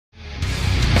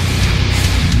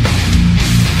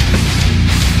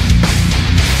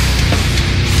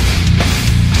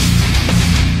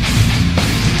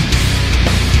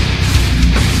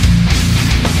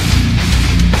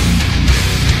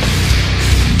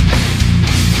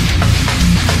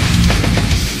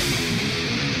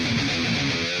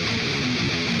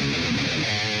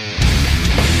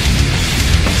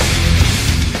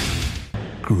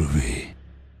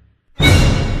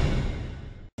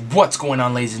What's going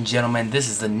on, ladies and gentlemen? This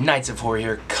is the Knights of Horror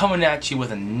here, coming at you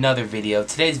with another video.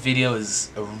 Today's video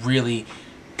is a really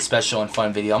special and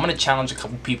fun video. I'm going to challenge a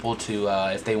couple people to,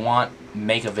 if they want,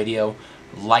 make a video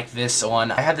like this one.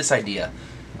 I had this idea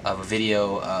of a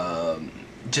video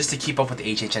just to keep up with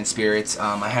the HHN spirits.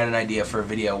 I had an idea for a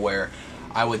video where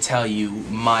I would tell you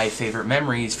my favorite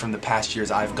memories from the past years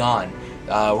I've gone.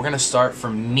 We're going to start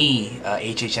from me,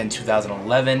 HHN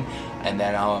 2011, and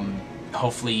then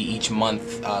hopefully each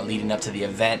month leading up to the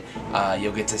event,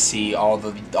 you'll get to see all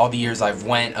the years I've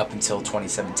went up until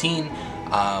 2017.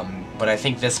 But I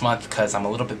think this month, because I'm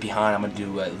a little bit behind, I'm going to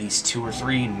do at least 2 or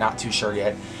 3, not too sure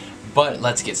yet. But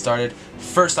let's get started.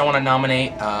 First, I want to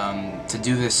nominate to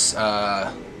do this.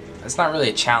 It's not really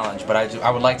a challenge, but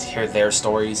I would like to hear their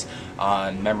stories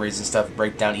on memories and stuff,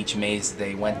 break down each maze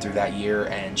they went through that year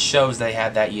and shows they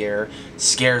had that year,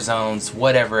 scare zones,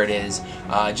 whatever it is,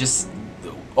 just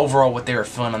overall what they were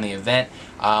feeling on the event.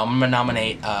 I'm going to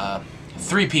nominate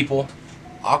 3 people: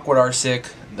 Awkward Arsic,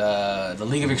 the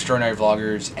League of Extraordinary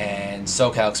Vloggers, and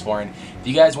SoCal Exploring. If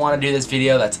you guys want to do this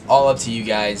video, that's all up to you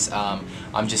guys.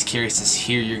 I'm just curious to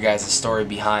hear your guys' story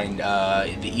behind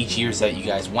each years that you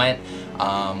guys went,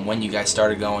 when you guys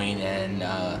started going,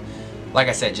 and like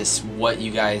I said, just what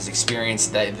you guys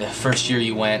experienced the first year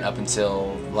you went up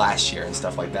until last year and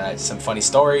stuff like that. Some funny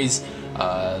stories,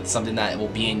 something that will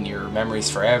be in your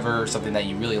memories forever, something that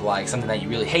you really like, something that you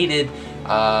really hated.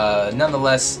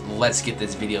 Nonetheless, let's get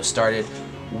this video started.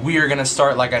 We are going to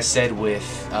start, like I said, with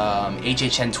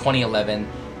HHN 2011.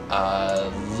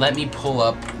 Let me pull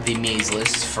up the maze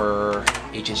list for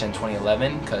HHN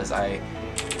 2011 because I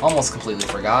almost completely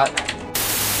forgot.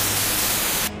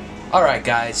 Alright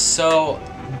guys, so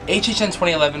HHN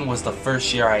 2011 was the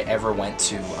first year I ever went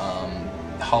to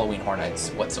Halloween Horror Nights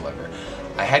whatsoever.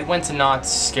 I had went to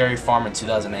Knott's Scary Farm in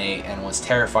 2008 and was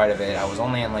terrified of it. I was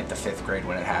only in like the 5th grade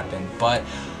when it happened, but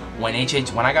when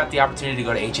I got the opportunity to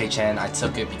go to HHN, I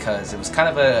took it because it was kind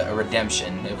of a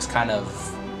redemption. It was kind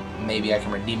of, maybe I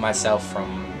can redeem myself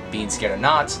from being scared of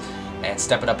Knott's and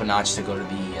step it up a notch to go to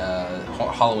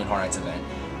the Halloween Horror Nights event,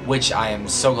 which I am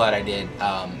so glad I did.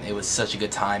 It was such a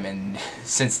good time, and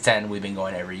since 10 we've been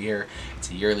going every year. It's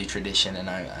a yearly tradition, and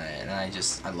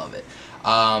I love it.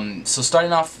 So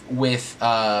starting off with,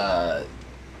 I'm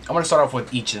going to start off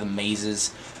with each of the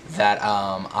mazes that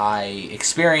I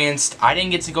experienced. I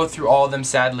didn't get to go through all of them,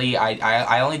 sadly.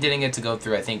 I only didn't get to go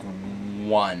through, I think,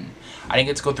 1. I didn't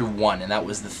get to go through 1, and that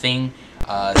was The Thing.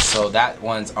 So that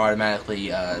one's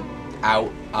automatically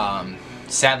out.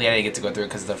 Sadly, I didn't get to go through it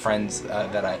because the friends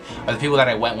the people that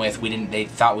I went with, they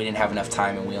thought we didn't have enough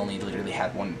time, and we only literally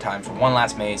had time for one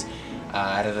last maze.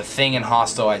 Out of The Thing and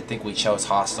Hostel, I think we chose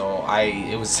Hostel.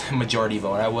 It was a majority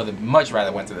vote. I would have much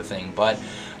rather went through The Thing, but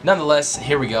nonetheless,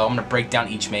 here we go. I'm going to break down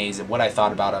each maze and what I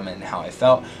thought about them and how I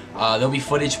felt. There'll be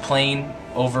footage playing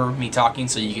over me talking,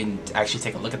 so you can actually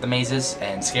take a look at the mazes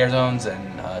and scare zones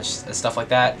and stuff like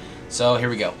that. So here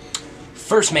we go.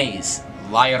 First maze,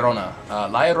 La Llorona.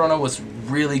 La Llorona was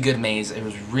really good maze. It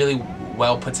was really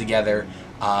well put together,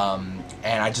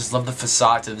 and I just love the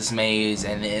facade of this maze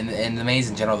and the maze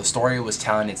in general. The story it was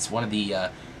telling, it's one of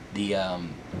the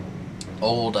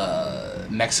old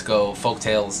Mexico folk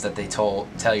tales that they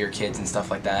tell your kids and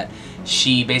stuff like that.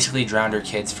 She basically drowned her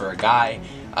kids for a guy,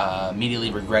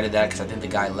 immediately regretted that because I think the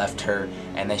guy left her,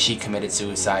 and then she committed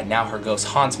suicide. Now her ghost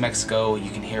haunts Mexico. You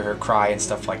can hear her cry and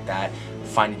stuff like that,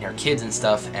 finding her kids and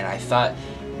stuff, and I thought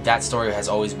that story has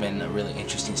always been a really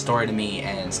interesting story to me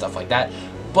and stuff like that.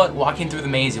 But walking through the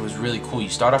maze, it was really cool. You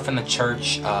start off in the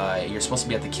church. You're supposed to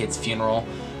be at the kid's funeral,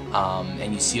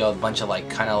 and you see a bunch of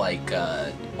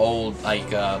old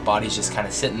bodies just kind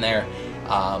of sitting there,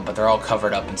 but they're all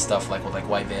covered up and stuff with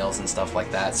white veils and stuff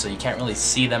like that. So you can't really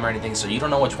see them or anything. So you don't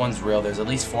know which one's real. There's at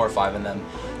least 4 or 5 of them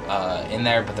in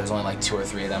there, but there's only like 2 or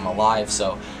 3 of them alive.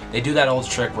 So they do that old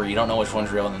trick where you don't know which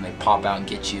one's real, and then they pop out and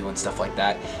get you and stuff like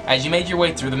that. As you made your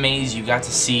way through the maze, you got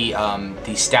to see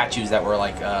these statues that were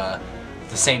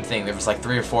the same thing. There was like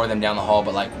 3 or 4 of them down the hall,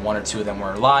 but like 1 or 2 of them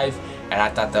were alive, and I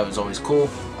thought that was always cool.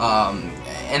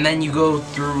 And then you go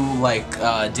through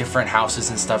different houses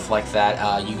and stuff like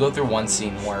that. You go through one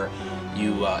scene where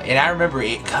you and I remember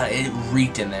it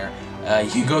reeked in there.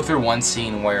 You go through one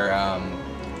scene where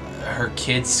her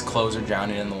kids' clothes are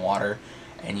drowning in the water,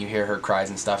 and you hear her cries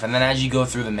and stuff. And then as you go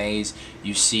through the maze,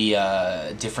 you see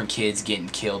different kids getting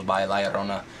killed by La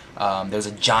Llorona. There's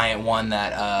a giant one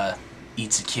that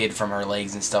eats a kid from her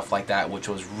legs and stuff like that, which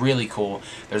was really cool.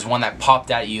 There's one that popped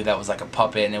at you that was like a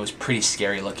puppet, and it was pretty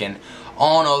scary looking.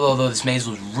 All in all, though, this maze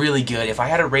was really good. If I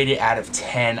had to rate it out of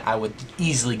 10, I would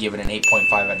easily give it an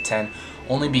 8.5 out of 10,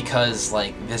 only because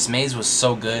this maze was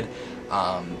so good.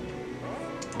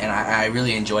 and I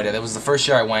really enjoyed it. It was the first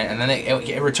year I went, and then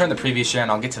it returned the previous year,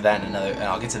 and I'll get to that in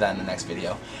the next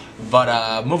video.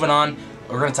 But moving on,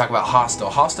 we're gonna talk about Hostel.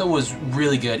 Hostel was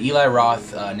really good. Eli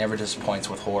Roth never disappoints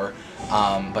with horror,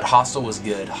 but Hostel was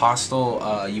good.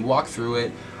 Hostel, you walk through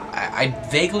it. I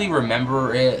vaguely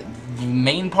remember it. The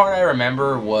main part I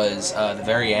remember was the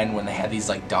very end when they had these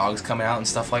like dogs coming out and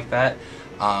stuff like that.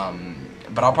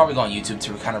 But I'll probably go on YouTube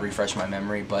to kind of refresh my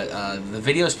memory. But the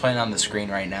video is playing on the screen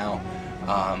right now.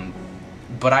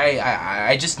 But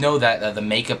I just know that the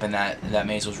makeup in that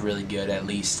maze was really good. At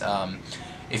least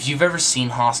if you've ever seen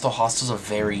Hostel, Hostel's a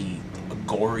very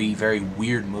gory, very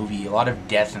weird movie. A lot of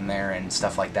death in there and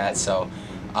stuff like that. So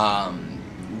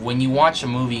when you watch a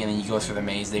movie and then you go through the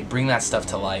maze, they bring that stuff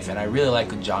to life, and I really like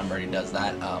when John Murray does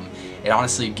that. It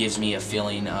honestly gives me a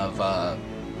feeling of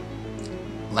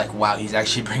like, wow, he's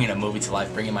actually bringing a movie to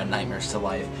life, bringing my nightmares to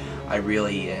life. I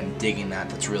really am digging that.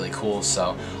 That's really cool.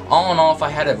 So all in all, if I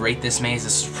had to rate this maze,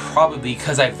 this is probably,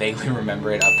 because I vaguely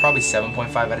remember it, probably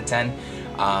 7.5 out of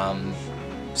 10.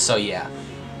 So yeah.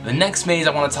 The next maze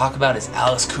I want to talk about is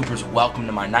Alice Cooper's Welcome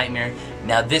to My Nightmare.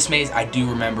 Now this maze I do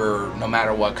remember no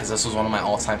matter what, because this was one of my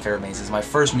all-time favorite mazes. My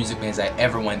first music maze I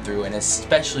ever went through, and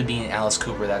especially being Alice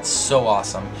Cooper, that's so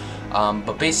awesome.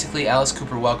 But basically, Alice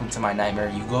Cooper Welcome to My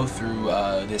Nightmare, you go through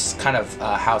this kind of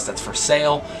house that's for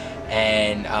sale,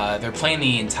 and they're playing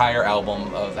the entire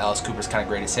album of Alice Cooper's kind of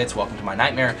greatest hits, Welcome to My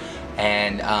Nightmare,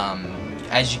 and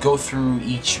as you go through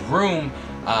each room,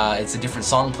 it's a different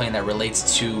song playing that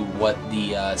relates to what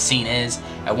the scene is.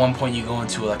 At one point you go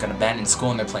into like an abandoned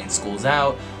school and they're playing School's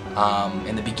Out.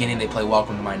 In the beginning they play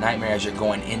Welcome to My Nightmare. As you're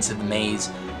going into the maze,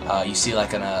 you see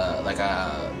like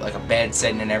a bed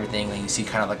setting and everything, and you see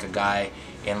kind of like a guy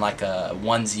in like a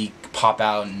onesie pop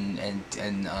out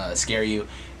and scare you.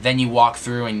 Then you walk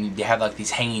through and they have like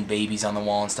these hanging babies on the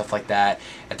wall and stuff like that.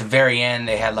 At the very end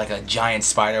they had like a giant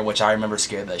spider, which I remember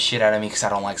scared the shit out of me because I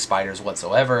don't like spiders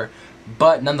whatsoever.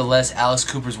 But nonetheless, Alice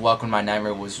Cooper's Welcome to My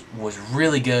Nightmare was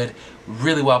really good,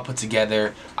 really well put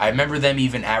together. I remember them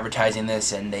even advertising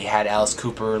this, and they had Alice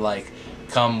Cooper like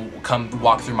come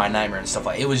walk through my nightmare and stuff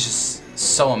like. It was just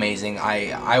so amazing.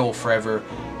 I will forever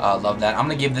love that. I'm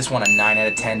gonna give this one a 9 out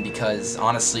of 10 because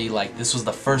honestly, like, this was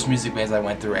the first music maze I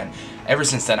went through, and ever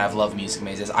since then I've loved music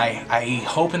mazes. I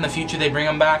hope in the future they bring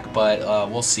them back, but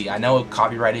we'll see. I know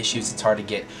copyright issues, it's hard to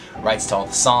get rights to all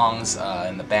the songs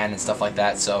and the band and stuff like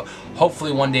that, so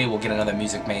hopefully one day we'll get another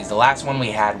music maze. The last one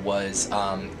we had was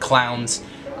Clowns.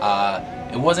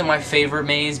 It wasn't my favorite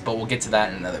maze, but we'll get to that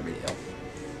in another video.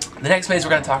 The next maze we're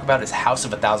going to talk about is House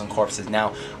of a Thousand Corpses.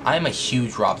 Now, I'm a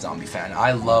huge Rob Zombie fan.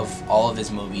 I love all of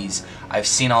his movies. I've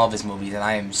seen all of his movies, and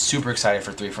I am super excited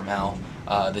for 3 from Hell,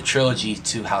 the trilogy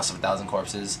to House of a Thousand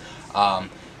Corpses.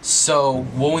 So,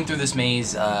 going through this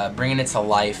maze, bringing it to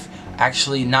life,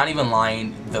 actually, not even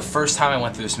lying, the first time I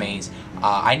went through this maze,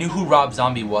 I knew who Rob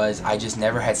Zombie was, I just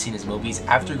never had seen his movies.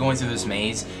 After going through this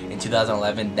maze in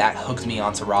 2011, that hooked me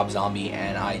onto Rob Zombie,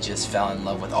 and I just fell in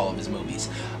love with all of his movies.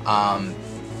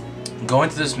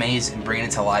 Going through this maze and bringing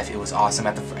it to life, it was awesome.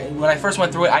 When I first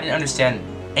went through it, I didn't understand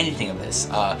anything of this.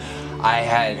 I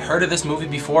had heard of this movie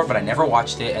before, but I never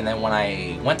watched it, and then when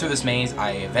I went through this maze,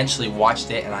 I eventually watched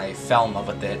it, and I fell in love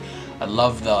with it. I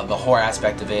love the horror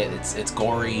aspect of it. It's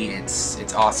gory,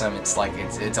 it's awesome, it's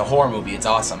a horror movie, it's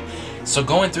awesome. So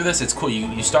going through this, it's cool.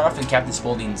 You start off in Captain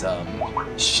Spaulding's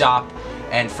shop,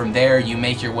 and from there you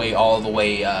make your way all the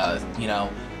way, you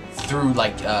know, through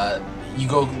like, you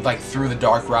go like through the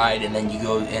dark ride, and then you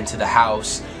go into the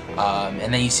house,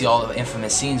 and then you see all the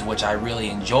infamous scenes, which I really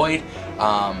enjoyed.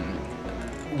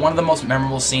 One of the most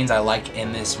memorable scenes I like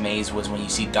in this maze was when you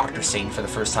see Dr. Satan for the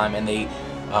first time, and they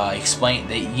explain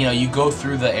that, you know, you go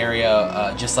through the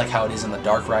area just like how it is in the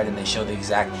dark ride, and they show the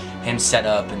exact him set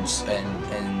up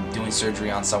and doing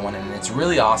surgery on someone, and it's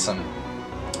really awesome.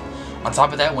 On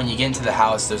top of that, when you get into the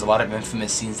house, there's a lot of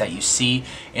infamous scenes that you see.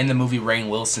 In the movie,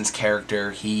 Rainn Wilson's character,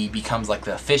 he becomes like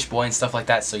the fish boy and stuff like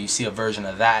that, so you see a version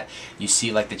of that. You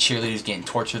see like the cheerleaders getting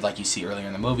tortured like you see earlier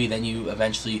in the movie. Then you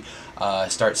eventually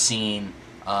start seeing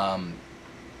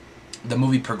the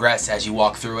movie progress as you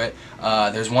walk through it.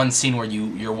 There's one scene where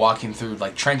you're walking through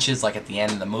like trenches, like at the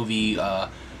end of the movie,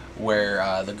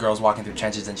 where the girl's walking through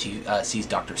trenches and she sees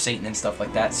Dr. Satan and stuff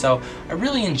like that. So I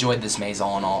really enjoyed this maze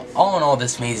all in all. All in all,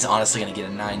 this maze is honestly going to get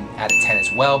a 9 out of 10 as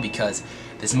well, because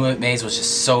this maze was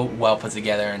just so well put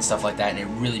together and stuff like that, and it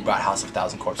really brought House of a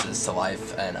Thousand Corpses to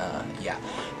life. And yeah.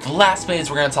 The last maze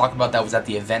we're going to talk about that was at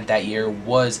the event that year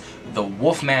was the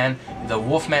Wolfman. The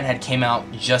Wolfman had came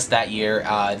out just that year.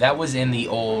 That was in the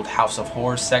old House of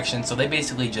Horrors section, so they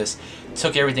basically just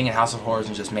took everything in House of Horrors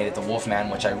and just made it the Wolfman,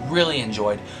 which I really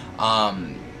enjoyed.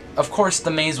 of course,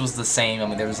 the maze was the same. I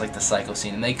mean, there was like the psycho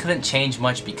scene, and they couldn't change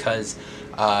much because,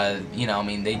 you know, I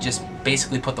mean, they just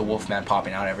basically put the Wolfman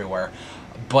popping out everywhere.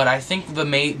 But I think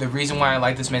the reason why I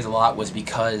like this maze a lot was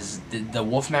because the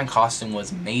Wolfman costume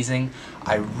was amazing.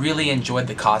 I really enjoyed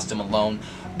the costume alone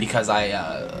because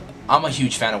I'm a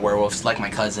huge fan of werewolves, like my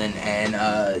cousin,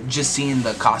 and just seeing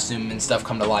the costume and stuff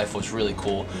come to life was really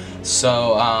cool. So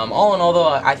all in all, though,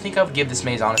 I think I would give this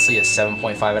maze honestly a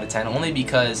 7.5 out of 10, only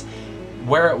because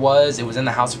where it was in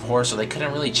the House of Horror, so they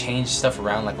couldn't really change stuff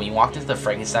around. Like when you walked into the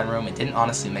Frankenstein room, it didn't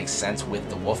honestly make sense with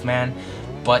the Wolfman,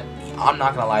 but I'm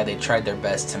not gonna lie, they tried their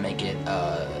best to make it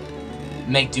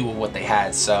make do with what they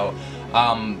had. So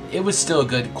it was still a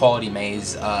good quality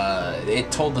maze.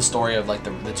 It told the story of like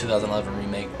the 2011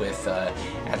 remake with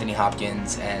Anthony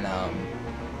Hopkins and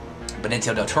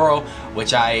Benicio del Toro,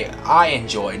 which I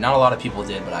enjoyed. Not a lot of people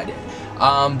did, but I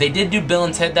did. They did do Bill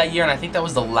and Ted that year, and I think that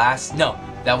was the last. No,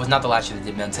 that was not the last year they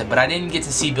did Bill and Ted, but I didn't get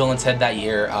to see Bill and Ted that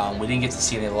year. We didn't get to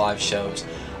see any of the live shows.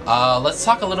 Let's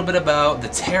talk a little bit about the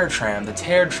Terror Tram. The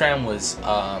Terror Tram was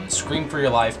Scream for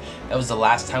Your Life. That was the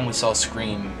last time we saw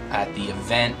Scream at the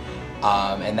event,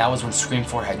 and that was when Scream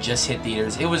 4 had just hit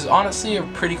theaters. It was honestly a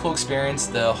pretty cool experience.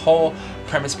 The whole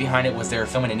premise behind it was they were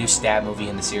filming a new Stab movie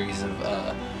in the series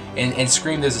of in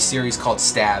Scream. There's a series called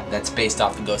Stab that's based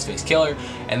off the Ghostface Killer,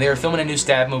 and they were filming a new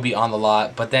Stab movie on the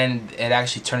lot, but then it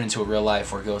actually turned into a real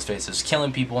life where Ghostface was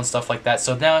killing people and stuff like that.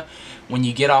 So now when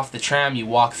you get off the tram, you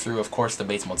walk through, of course, the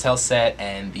Bates Motel set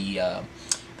and the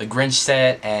Grinch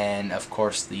set, and of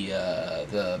course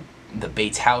the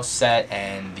Bates House set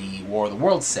and the War of the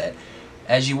Worlds set.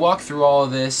 As you walk through all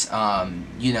of this,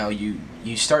 you know,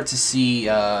 you start to see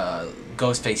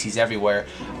Ghostface. He's everywhere.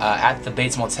 At the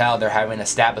Bates Motel, they're having a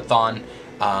Stabathon,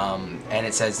 and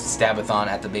it says Stabathon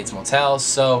at the Bates Motel,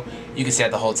 so you can stay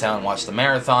at the hotel and watch the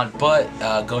marathon. But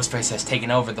Ghostface has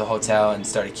taken over the hotel and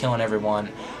started killing everyone.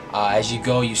 As you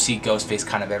go, you see Ghostface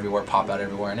kind of everywhere, pop out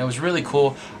everywhere, and it was really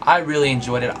cool. I really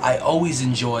enjoyed it. I always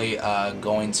enjoy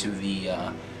going to the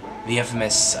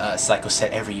infamous Psycho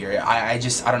set every year. I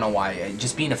don't know why.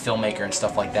 Just being a filmmaker and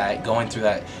stuff like that, going through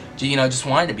that, you know, just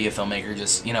wanting to be a filmmaker,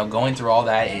 just, you know, going through all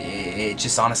that, it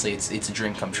just honestly, it's a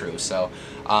dream come true. So,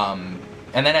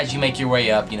 and then as you make your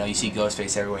way up, you know, you see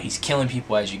Ghostface everywhere. He's killing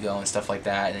people as you go and stuff like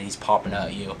that, and he's popping out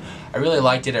at you. I really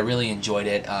liked it. I really enjoyed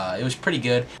it. It was pretty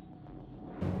good.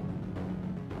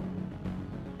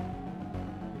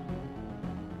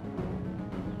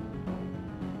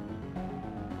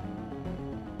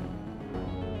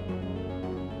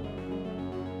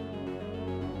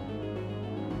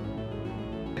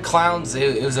 Clowns,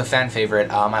 it was a fan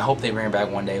favorite. I hope they bring it back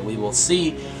one day. We will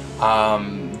see.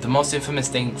 The most infamous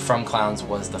thing from Clowns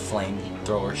was the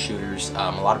flamethrower shooters.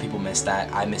 A lot of people miss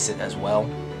that. I miss it as well.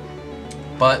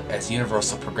 But as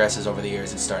Universal progresses over the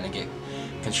years, it's starting to get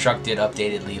constructed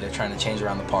updatedly. They're trying to change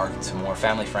around the park to more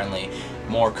family friendly,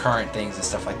 more current things and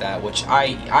stuff like that, which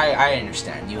I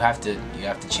understand. You have to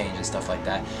change and stuff like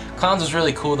that. Clowns was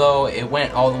really cool though. It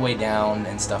went all the way down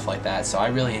and stuff like that, so I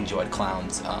really enjoyed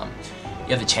Clowns.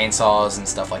 You have the chainsaws and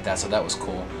stuff like that, so that was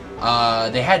cool.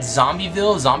 They had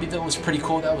Zombieville. Zombieville was pretty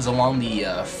cool. That was along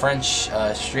the French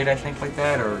Street, I think, like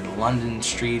that, or London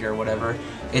Street or whatever.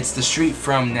 It's the street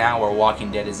from now where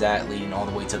Walking Dead is at, leading all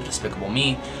the way to Despicable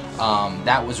Me.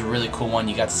 That was a really cool one.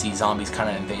 You got to see zombies kind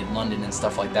of invade London and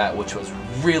stuff like that, which was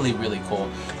really, really cool.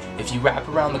 If you wrap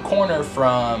around the corner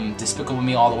from Despicable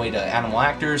Me all the way to Animal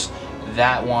Actors,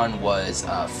 that one was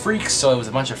freaks, so it was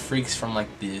a bunch of freaks from like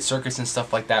the circus and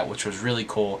stuff like that, which was really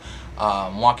cool.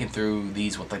 Walking through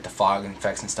these with like the fog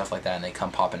effects and stuff like that, and they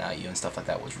come popping at you and stuff like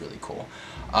that was really cool.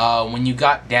 When you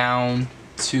got down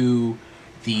to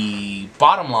the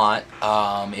bottom lot,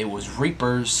 it was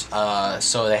Reapers,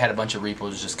 so they had a bunch of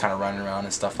Reapers just kind of running around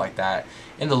and stuff like that.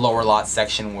 In the lower lot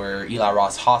section where Eli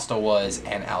Roth's Hostel was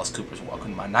and Alice Cooper's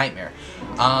Welcome to My Nightmare.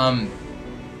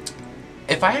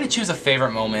 If I had to choose a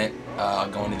favorite moment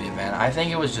going to the event, I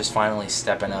think it was just finally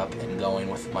stepping up and going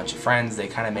with a bunch of friends. They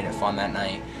kind of made it fun that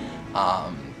night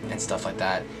and stuff like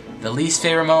that. The least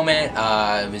favorite moment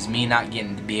was me not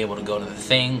getting to be able to go to The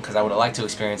Thing, because I would have liked to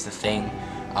experience The Thing.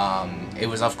 It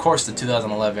was, of course, the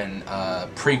 2011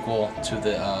 prequel to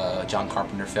the John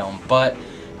Carpenter film, but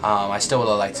I still would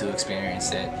have liked to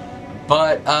experience it.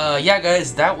 But yeah,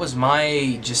 guys, that was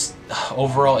my just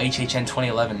overall HHN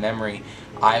 2011 memory.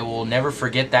 I will never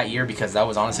forget that year because that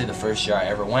was honestly the first year I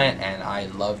ever went, and I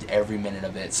loved every minute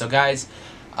of it. So guys,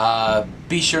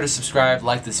 Be sure to subscribe,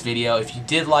 like this video. If you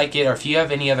did like it, or if you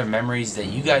have any other memories that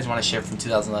you guys want to share from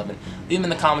 2011, leave them in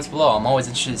the comments below. I'm always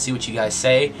interested to see what you guys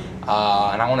say, and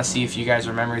I want to see if you guys'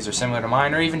 memories are similar to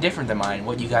mine or even different than mine,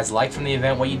 what you guys liked from the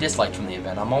event, what you disliked from the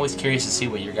event. I'm always curious to see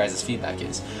what your guys' feedback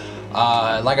is.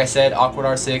 Like I said, Awkward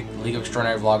Arsic, League of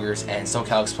Extraordinary Vloggers, and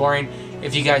SoCal Exploring.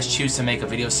 If you guys choose to make a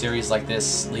video series like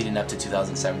this leading up to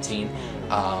 2017,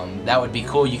 that would be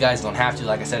cool. You guys don't have to.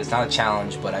 Like I said, it's not a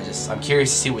challenge, but I'm curious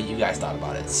to see what you guys thought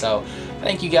about it. So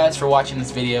thank you guys for watching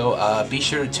this video. Be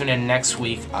sure to tune in next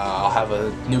week. I'll have a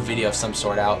new video of some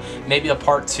sort out. Maybe a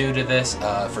part 2 to this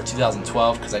for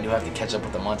 2012, because I do have to catch up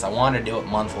with the months. I wanted to do it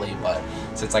monthly, but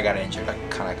since I got injured, I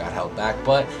kind of got held back.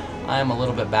 But I am a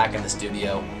little bit back in the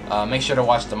studio. Make sure to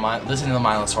listen to the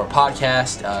Mindless Horror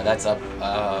podcast. That's up,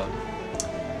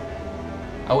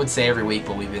 I would say every week,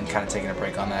 but we've been kind of taking a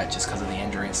break on that just because of the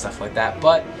injury and stuff like that.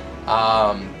 But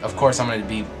of course, I'm going to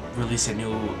be releasing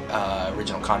new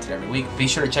original content every week. Be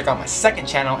sure to check out my second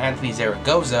channel, Anthony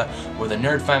Zaragoza, where the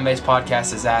Nerd Fanbase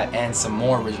podcast is at, and some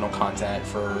more original content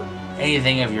for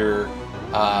anything of your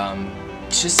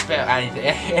just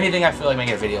anything I feel like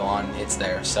making a video on. It's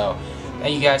there. So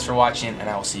thank you guys for watching, and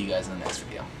I will see you guys in the next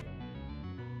video.